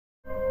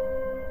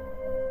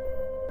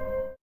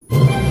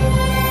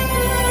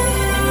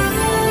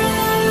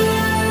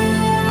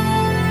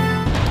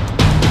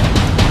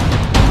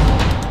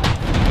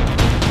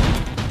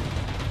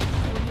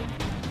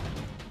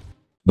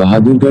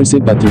बहादुरगढ़ से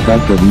पत्रकार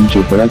प्रवीण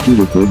चोपड़ा की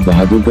रिपोर्ट।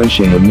 बहादुरगढ़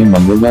शहर में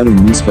मंगलवार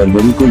 19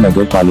 फरवरी को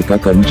नगर पालिका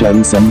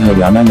कर्मचारी संघ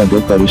हरियाणा नगर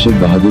परिषद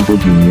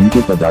बहादुरगढ़ यूनियन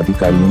के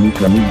पदाधिकारियों ने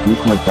क्रमिक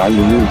भूख हड़ताल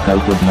लिए। इकाई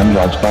प्रधान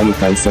राजपाल,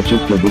 इकाई सचिव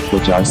प्रदीप,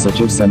 प्रचार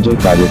सचिव संजय,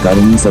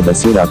 कार्यकारिणी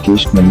सदस्य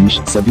राकेश, मनीष,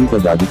 सभी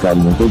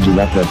पदाधिकारियों को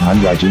जिला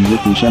प्रधान राजेंद्र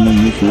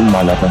तुषानंद ने फूल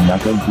माला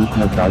पहनाकर भूख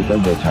हड़ताल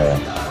पर बैठाया।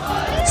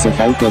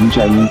 सफाई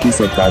कर्मचारियों की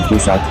सरकार के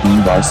साथ 3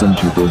 बार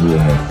समझौते हुए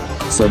हैं।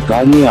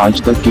 सरकार ने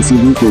आज तक किसी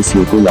भी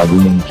फैसले को लागू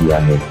नहीं किया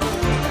है।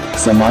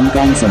 समान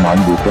काम समान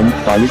वेतन,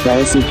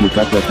 पालिकाओं से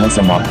ठेका प्रथा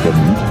समाप्त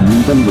करने,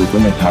 न्यूनतम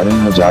वेतन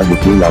 18,000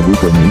 रुपये लागू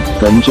करने,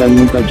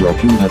 कर्मचारियों का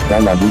जोखिम भत्ता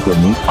लागू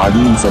करने आदि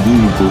इन सभी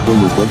मुद्दों को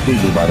लेकर फिर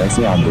दोबारा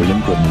से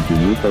आंदोलन करने के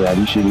लिए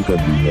तैयारी शुरू कर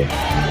दी है।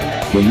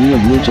 वहीं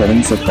अगले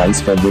चरण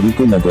 27 फरवरी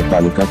को नगर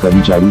पालिका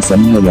कर्मचारी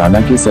संघ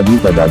हरियाणा के सभी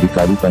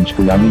पदाधिकारी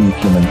पंचकुला में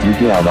मुख्यमंत्री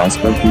के आवास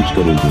पर कूच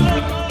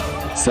करेंगे।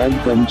 सर्व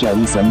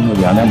कर्मचारी संघ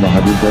हरियाणा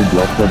बहादुरगढ़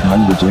ब्लॉक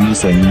प्रधान विजेंद्र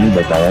सैनी ने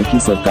बताया कि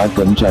सरकार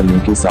कर्मचारियों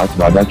के साथ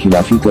वादा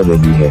खिलाफी कर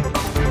रही है।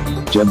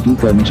 जब भी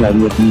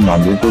कर्मचारी अपनी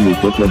मांगों को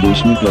लेकर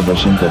प्रदेश में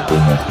प्रदर्शन करते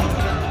हैं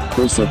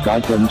तो सरकार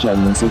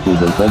कर्मचारियों से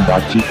टेबल पर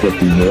बातचीत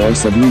करती है और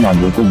सभी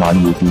मांगों को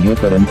मान लेती है,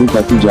 परंतु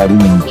पत्र जारी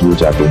नहीं किए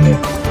जाते हैं।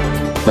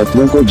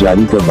 पत्रों को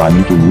जारी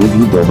करवाने के लिए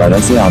भी दोबारा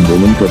से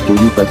आंदोलन करके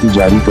ही पत्र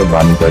जारी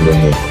करवाने पड़ रहे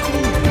हैं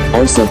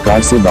और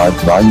सरकार से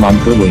बार-बार मांग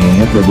कर रहे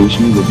हैं। प्रदेश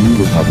में विभिन्न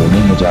विभागों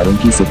में हजारों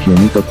की संख्या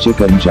में कच्चे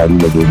कर्मचारी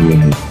लगे हुए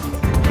हैं।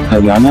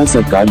 हरियाणा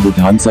सरकार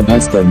विधानसभा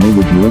स्तर में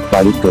विधेयक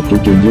पारित करके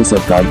केंद्र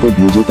सरकार को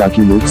भेजे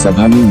ताकि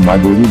लोकसभा में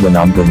उम्मादेवी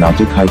बनाम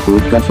कर्नाटक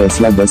हाईकोर्ट का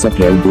फैसला 10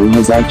 अप्रैल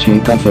 2006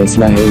 का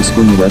फैसला है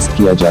उसको निरस्त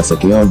किया जा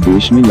सके और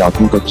देश में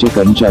लाखों कच्चे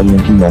कर्मचारियों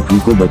की नौकरी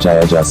को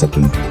बचाया जा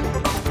सके।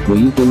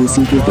 वही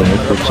पॉलिसी के तहत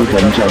कच्चे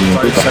कर्मचारियों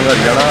को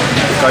हरियाणा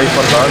इकाई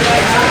प्रधान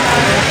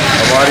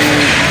हमारी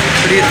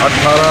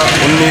 18,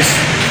 19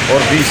 और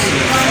 20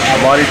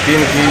 हमारी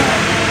टीम की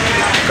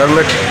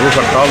कर्मठ भूख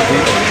हड़ताल थी,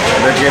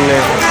 लेकिन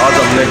आज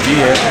हमने की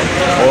है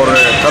और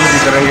कल भी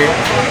करेंगे।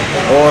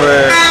 और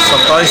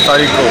 27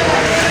 तारीख को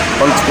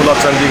पंचकुला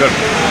चंडीगढ़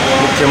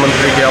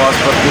मुख्यमंत्री के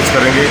आवास पर कूच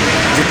करेंगे।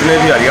 जितने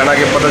भी हरियाणा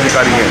के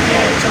पदाधिकारी हैं,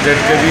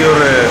 स्टेट के भी और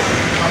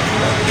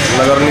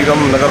नगर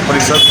निगम, नगर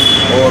परिषद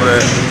और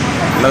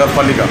नगर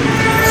पालिका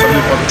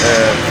सभी पद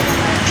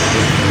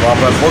वहाँ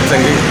पर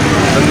पहुँचेंगे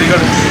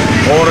चंडीगढ़।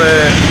 और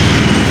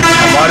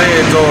हमारे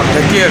जो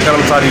ठेके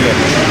कर्मचारी हैं,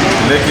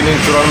 लेकिन इन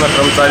 94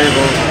 कर्मचारियों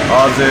को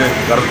आज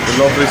घर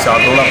नौकरी से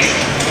हाथ धोना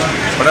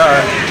पड़ा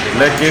है,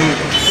 लेकिन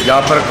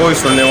यहाँ पर कोई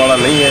सुनने वाला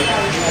नहीं है।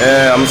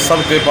 हम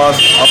सब के पास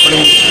अपनी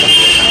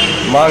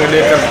मांग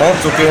लेकर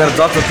पहुँच चुके हैं,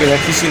 जा चुके हैं,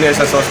 किसी ने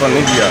ऐसा आश्वासन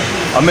नहीं दिया।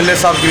 एमएलए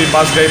साहब के भी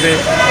पास गए थे,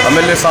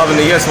 एमएलए साहब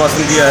ने यह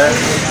आश्वासन दिया है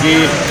कि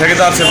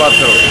ठेकेदार से बात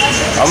करो।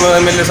 हम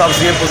एमएलए साहब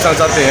से ये पूछना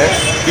चाहते हैं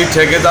कि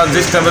ठेकेदार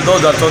जिस टाइम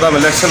 2014 में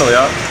इलेक्शन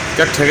होया,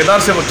 क्या ठेकेदार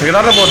ने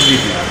वोट दी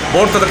थी?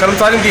 वोट तो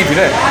कर्मचारी ने दी थी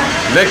ना।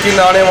 लेकिन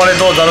आने वाले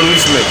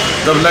 2019 में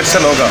जब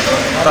इलेक्शन होगा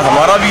तो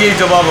हमारा भी यही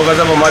जवाब होगा,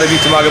 जब हमारे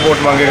बीच में आगे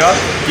वोट मांगेगा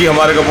कि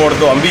हमारे को वोट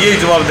दो, हम भी यही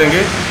जवाब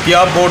देंगे कि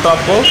आप वोट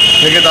आपको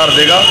ठेकेदार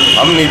देगा,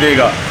 हम नहीं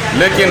देगा।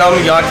 लेकिन हम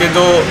यहाँ के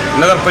जो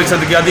नगर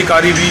परिषद के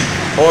अधिकारी भी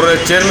और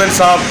चेयरमैन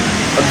साहब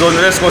जो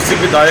नरेश कौशिक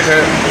विधायक है,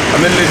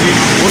 एमएलए जी,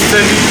 उससे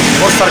भी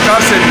और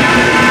सरकार से भी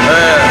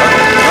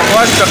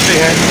रिक्वेस्ट करते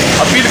हैं,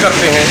 अपील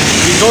करते हैं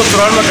कि जो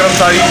 94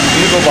 कर्मचारी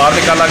इनको बाहर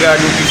निकाला गया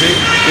ड्यूटी से,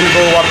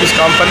 इनको वापस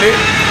काम पर ले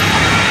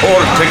और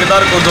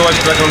ठेकेदार को जो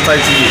एक्स्ट्रा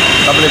कर्मचारी चाहिए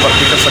अपने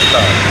भर्ती कर सकता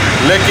है।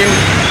 लेकिन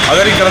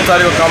अगर ये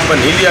कर्मचारी को काम पर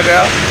नहीं लिया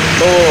गया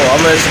तो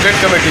हम स्टेट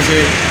कमेटी से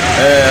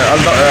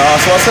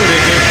आश्वासन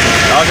देके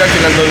आगे की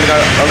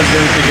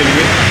रणनीति के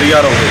लिए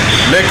तैयार होंगे।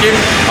 लेकिन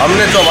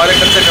हमने जो हमारे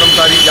कच्चे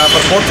कर्मचारी यहाँ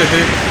पर पहुँचे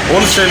थे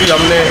उनसे भी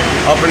हमने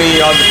अपनी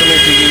आज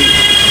कमेटी की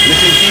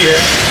मीटिंग की है,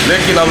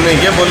 लेकिन हमने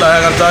ये बोला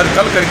है अगर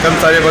कल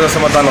कर्मचारियों का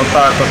समाधान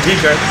होता है तो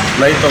ठीक है,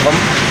 नहीं तो हम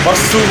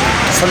परसों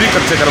सभी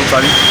कच्चे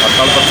कर्मचारी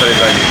हड़ताल पर चले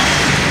जाएंगे।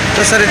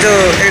 तो सर, जो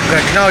एक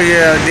घटना हुई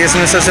है देश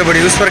में सबसे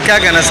बड़ी, उस पर क्या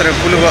कहना सर?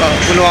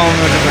 पुलवामा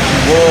में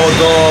वो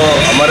जो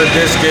हमारे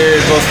देश के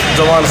जो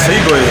जवान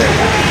शहीद हुए हैं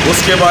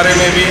उसके बारे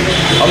में भी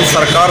हम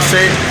सरकार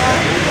से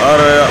और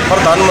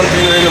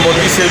प्रधानमंत्री नरेंद्र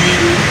मोदी से भी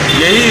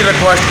यही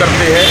रिक्वेस्ट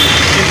करते हैं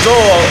कि जो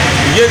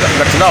ये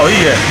घटना हुई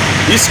है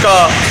इसका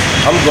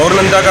हम घोर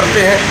निंदा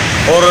करते हैं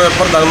और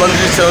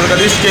प्रधानमंत्री से उनका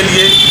इसके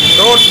लिए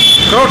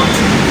करोड़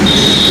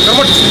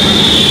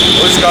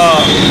इसका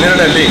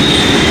निर्णय लें।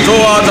 जो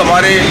आज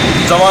हमारे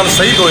जवान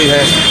शहीद हुए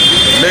हैं,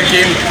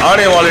 लेकिन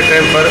आने वाले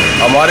टाइम पर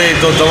हमारे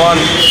जो जवान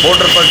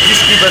बॉर्डर पर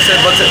जिसकी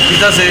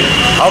वजह से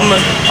हम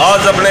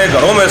आज अपने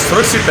घरों में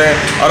सुरक्षित हैं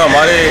और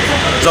हमारे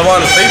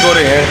जवान शहीद हो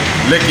रहे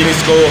हैं, लेकिन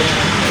इसको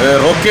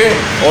रोकें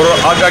और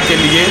आगे के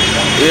लिए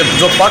ये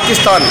जो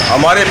पाकिस्तान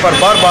हमारे पर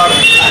बार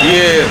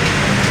ये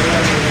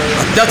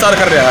अत्याचार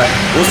कर रहा है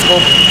उसको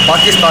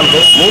पाकिस्तान को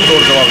मुंह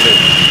तोड़ जवाब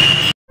दें।